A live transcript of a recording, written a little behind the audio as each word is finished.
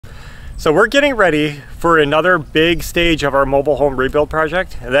So we're getting ready for another big stage of our mobile home rebuild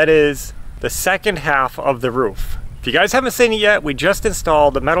project, and that is the second half of the roof. If you guys haven't seen it yet, we just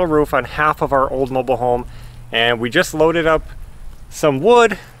installed the metal roof on half of our old mobile home, and we just loaded up some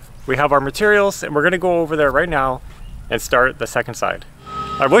wood. We have our materials, and we're gonna go over there right now and start the second side.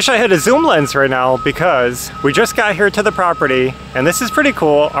 I wish I had a zoom lens right now because we just got here to the property, and this is pretty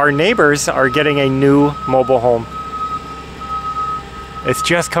cool. Our neighbors are getting a new mobile home. It's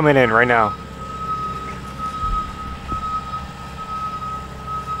just coming in right now.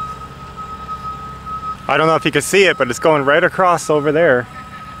 I don't know if you can see it, but it's going right across over there.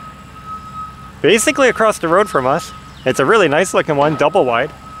 Basically across the road from us. It's a really nice looking one, double wide.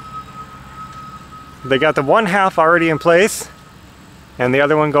 They got the one half already in place and the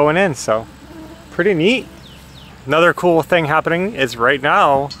other one going in, so pretty neat. Another cool thing happening is right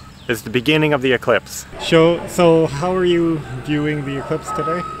now is the beginning of the eclipse. So how are you viewing the eclipse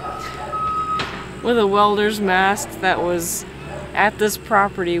today? With a welder's mask that was at this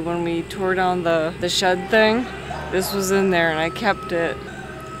property when we tore down the shed thing. This was in there and I kept it,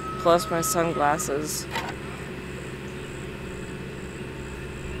 plus my sunglasses.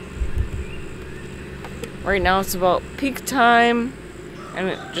 Right now it's about peak time and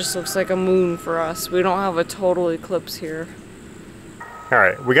it just looks like a moon for us. We don't have a total eclipse here. All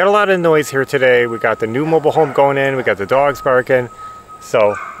right, we got a lot of noise here today. We got the new mobile home going in, we got the dogs barking.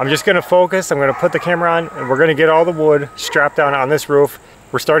 So I'm just gonna focus, I'm gonna put the camera on, and we're gonna get all the wood strapped down on this roof.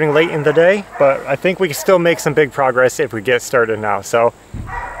 We're starting late in the day, but I think we can still make some big progress if we get started now. So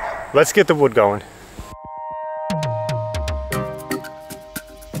let's get the wood going.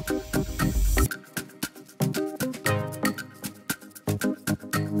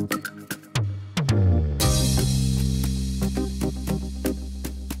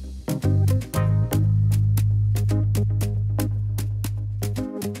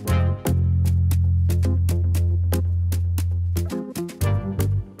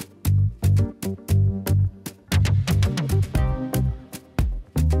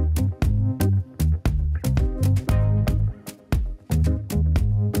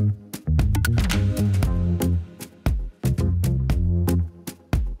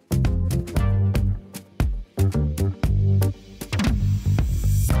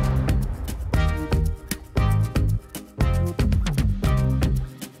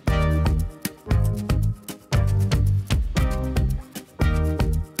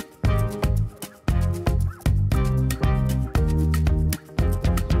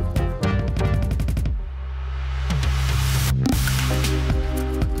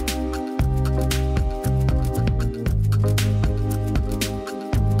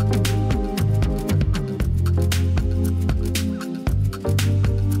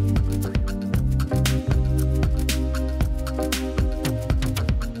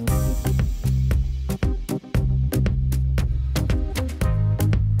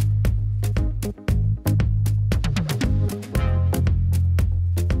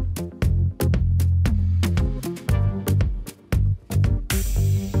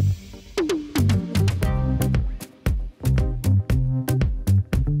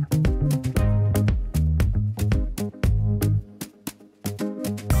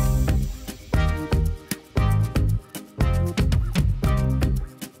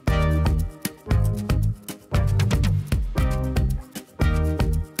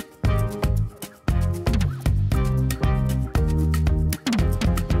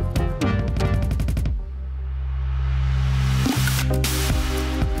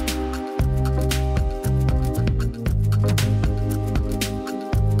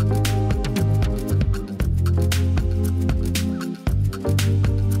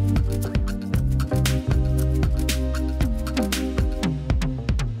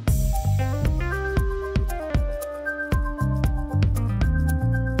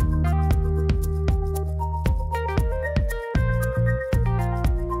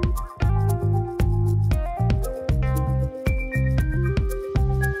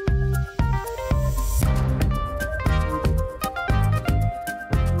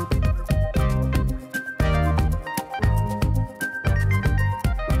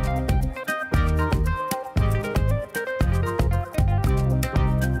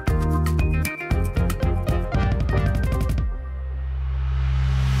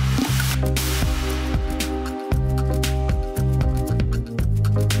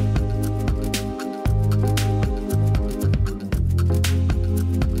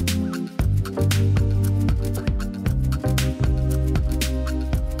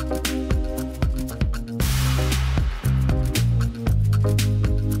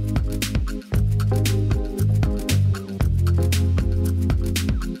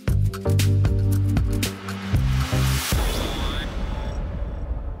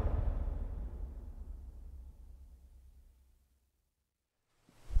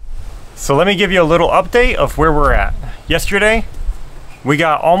 So let me give you a little update of where we're at. Yesterday, we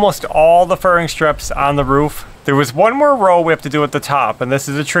got almost all the furring strips on the roof. There was one more row we have to do at the top, and this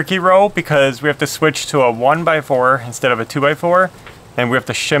is a tricky row because we have to switch to a 1x4 instead of a 2x4, and we have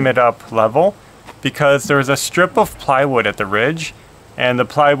to shim it up level because there's a strip of plywood at the ridge, and the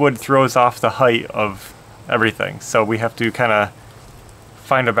plywood throws off the height of everything. So we have to kind of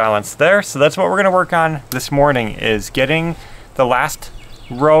find a balance there. So that's what we're gonna work on this morning, is getting the last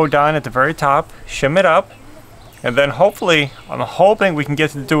row done at the very top, shim it up, and then hopefully, I'm hoping we can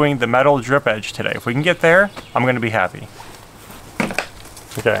get to doing the metal drip edge today. If we can get there, I'm gonna be happy.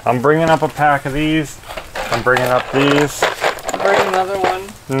 Okay, I'm bringing up a pack of these. I'm bringing up these. Bring another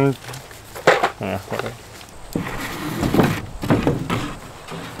one. Yeah, okay.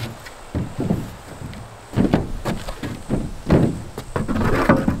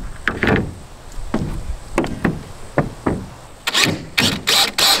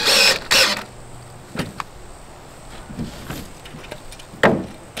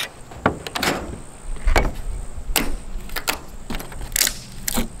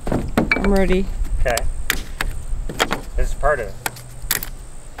 I'm ready. Okay. This is part of it.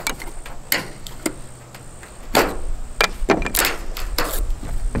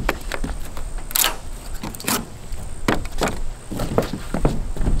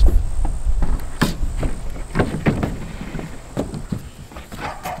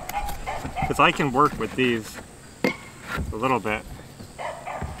 Because I can work with these a little bit.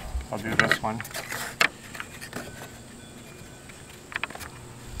 I'll do this one.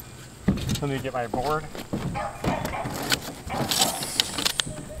 Let me get my board.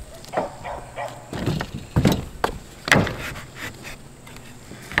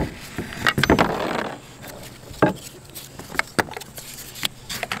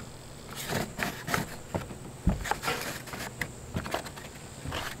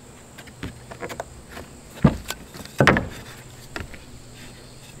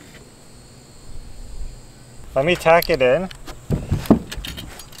 Let me tack it in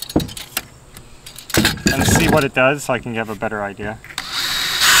and see what it does so I can have a better idea.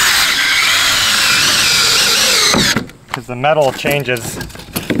 Because the metal changes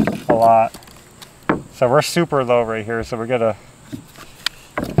a lot. So we're super low right here, so we're gonna...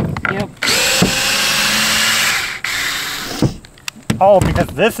 Yep. Oh, because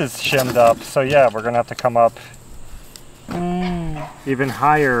this is shimmed up, so yeah, we're gonna have to come up even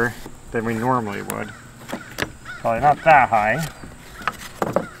higher than we normally would. Probably not that high.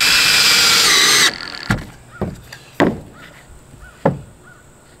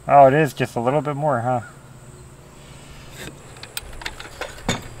 Oh, it is just a little bit more, huh?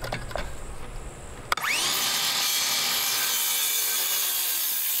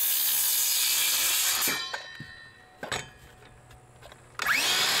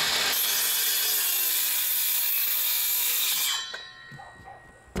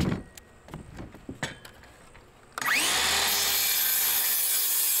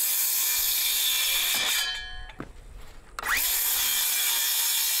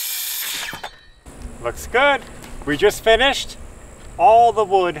 Looks good. We just finished all the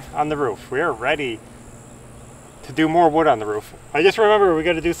wood on the roof. We are ready to do more wood on the roof. I just remember we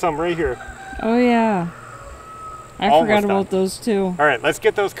got to do some right here. Oh yeah. I forgot about those too. All right, let's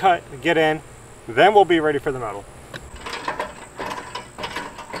get those cut, get in, then we'll be ready for the metal.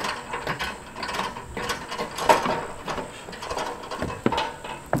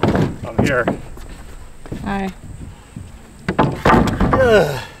 I'm here. Hi.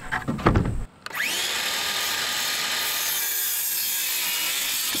 Ugh.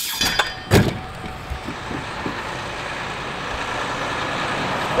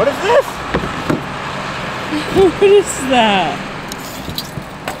 What is this? What is that?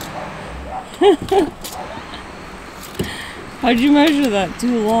 How'd you measure that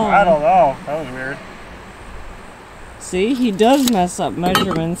too long? I don't know. That was weird. See, he does mess up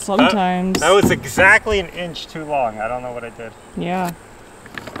measurements sometimes. That was exactly an inch too long. I don't know what I did. Yeah.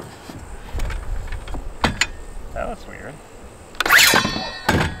 That was weird.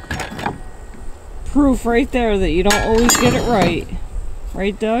 Proof right there that you don't always get it right.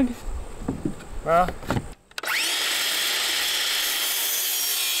 Right, Doug? Well,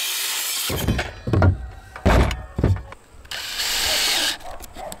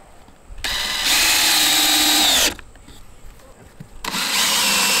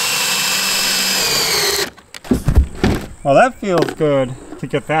 well, that feels good to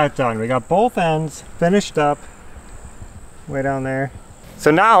get that done. We got both ends finished up way down there.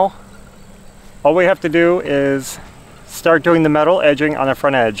 So now all we have to do is start doing the metal edging on the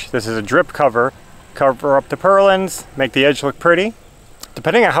front edge. This is a drip cover. Cover up the purlins, make the edge look pretty.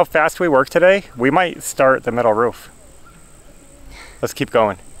 Depending on how fast we work today, we might start the metal roof. Let's keep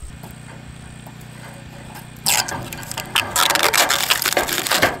going.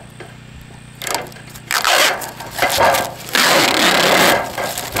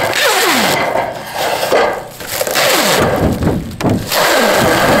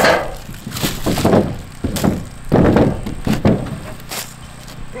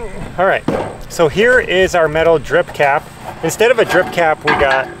 All right, so here is our metal drip cap. Instead of a drip cap, we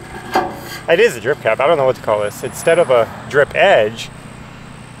got, it is a drip cap, I don't know what to call this. Instead of a drip edge,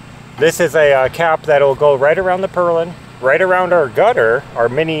 this is a cap that'll go right around the purlin, right around our gutter, our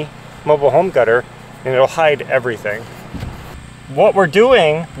mini mobile home gutter, and it'll hide everything. What we're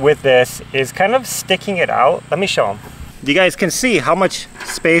doing with this is kind of sticking it out. Let me show them. You guys can see how much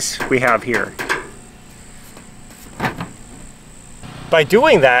space we have here. By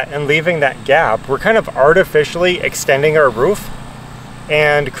doing that and leaving that gap, we're kind of artificially extending our roof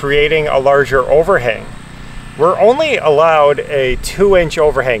and creating a larger overhang. We're only allowed a 2-inch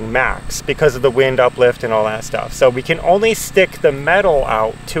overhang max because of the wind uplift and all that stuff. So we can only stick the metal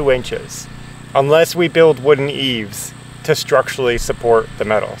out 2 inches unless we build wooden eaves to structurally support the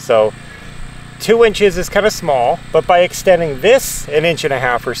metal. So 2 inches is kind of small, but by extending this 1.5 inches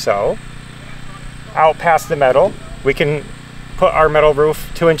or so out past the metal, we can put our metal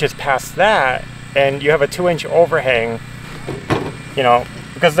roof 2 inches past that, and you have a 2-inch overhang, you know,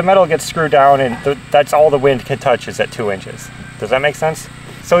 because the metal gets screwed down and that's all the wind can touch is at 2 inches. Does that make sense?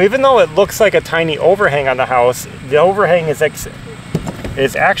 So even though it looks like a tiny overhang on the house, the overhang is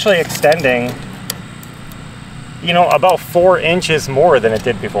actually extending, you know, about 4 inches more than it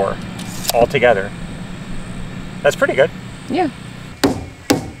did before altogether. That's pretty good. Yeah.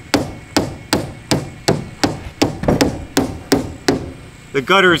 The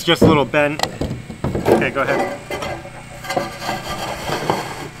gutter is just a little bent. Okay, go ahead.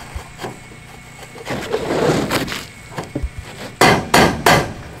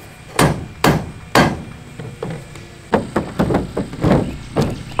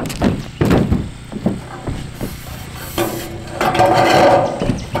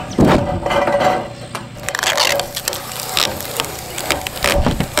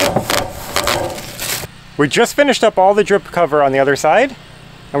 We just finished up all the drip cover on the other side,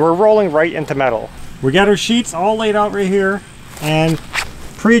 and we're rolling right into metal. We got our sheets all laid out right here and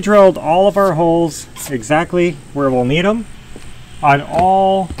pre-drilled all of our holes exactly where we'll need them on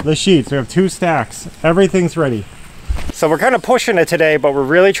all the sheets. We have 2 stacks. Everything's ready. So we're kind of pushing it today, but we're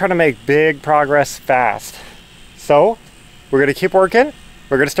really trying to make big progress fast. So we're gonna keep working.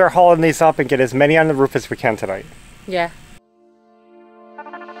 We're gonna start hauling these up and get as many on the roof as we can tonight. Yeah.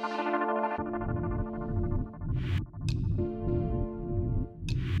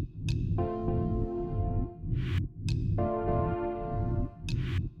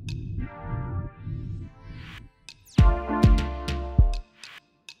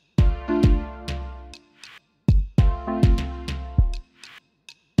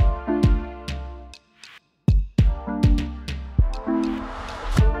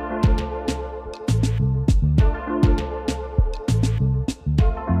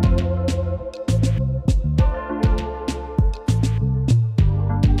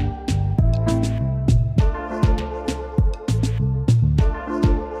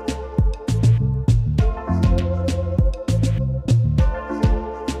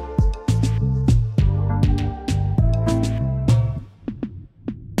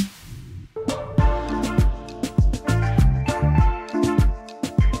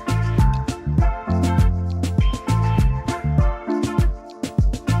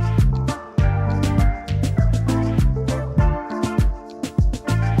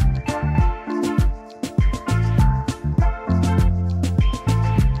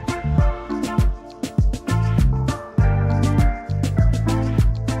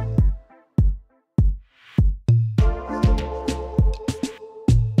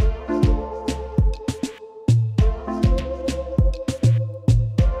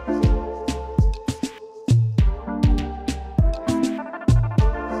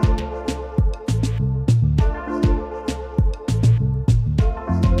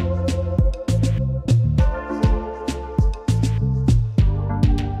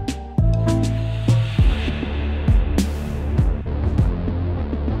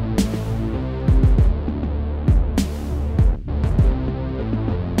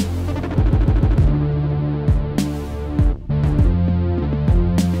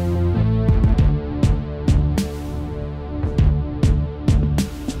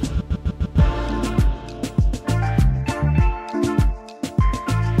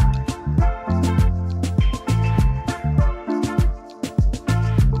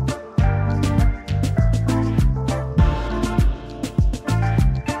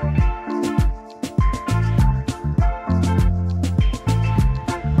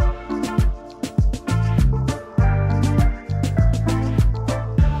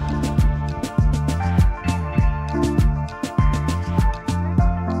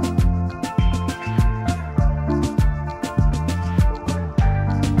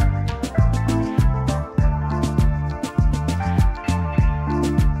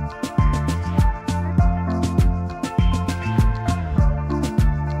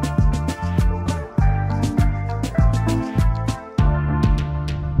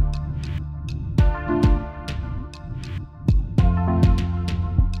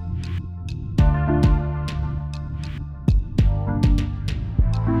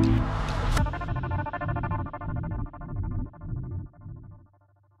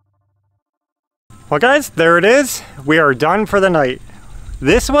 Well guys, there it is. We are done for the night.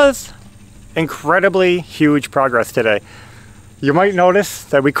 This was incredibly huge progress today. You might notice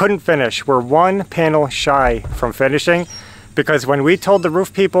that we couldn't finish. We're one panel shy from finishing because when we told the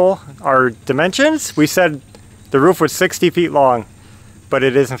roof people our dimensions, we said the roof was 60 feet long, but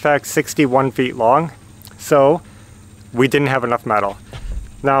it is in fact 61 feet long. So we didn't have enough metal.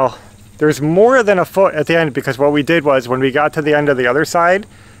 Now, there's more than a foot at the end because what we did was when we got to the end of the other side,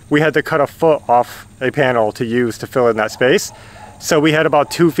 we had to cut a foot off a panel to use to fill in that space. So we had about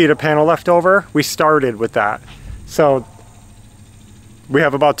 2 feet of panel left over. We started with that. So we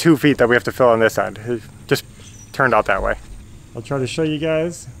have about 2 feet that we have to fill on this end. It just turned out that way. I'll try to show you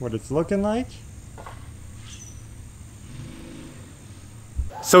guys what it's looking like.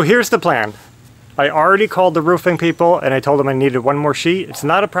 So here's the plan. I already called the roofing people and I told them I needed one more sheet. It's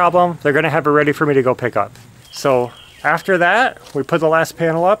not a problem. They're gonna have it ready for me to go pick up. So after that, we put the last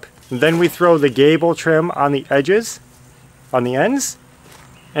panel up, and then we throw the gable trim on the edges, on the ends,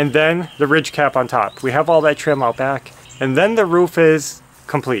 and then the ridge cap on top. We have all that trim out back, and then the roof is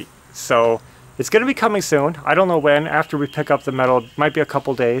complete. So it's gonna be coming soon. I don't know when, after we pick up the metal, it might be a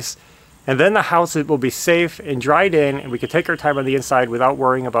couple days. And then the house will be safe and dried in, and we can take our time on the inside without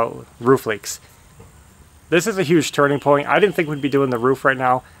worrying about roof leaks. This is a huge turning point. I didn't think we'd be doing the roof right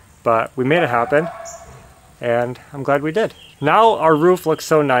now, but we made it happen. And I'm glad we did. Now our roof looks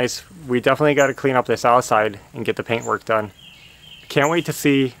so nice, we definitely got to clean up this outside and get the paint work done. Can't wait to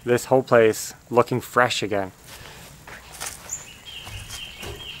see this whole place looking fresh again.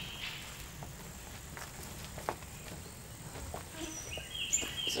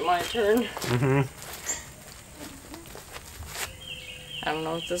 Is it my turn? Mm-hmm. I don't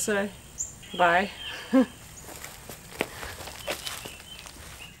know what to say. Bye.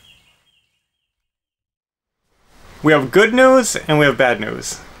 We have good news and we have bad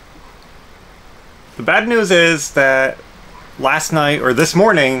news. The bad news is that last night, or this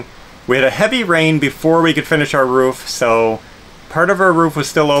morning, we had a heavy rain before we could finish our roof, so part of our roof was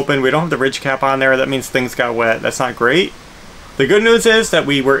still open. We don't have the ridge cap on there. That means things got wet. That's not great. The good news is that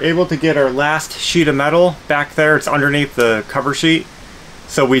we were able to get our last sheet of metal back there. It's underneath the cover sheet.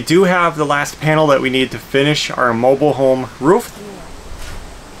 So we do have the last panel that we need to finish our mobile home roof.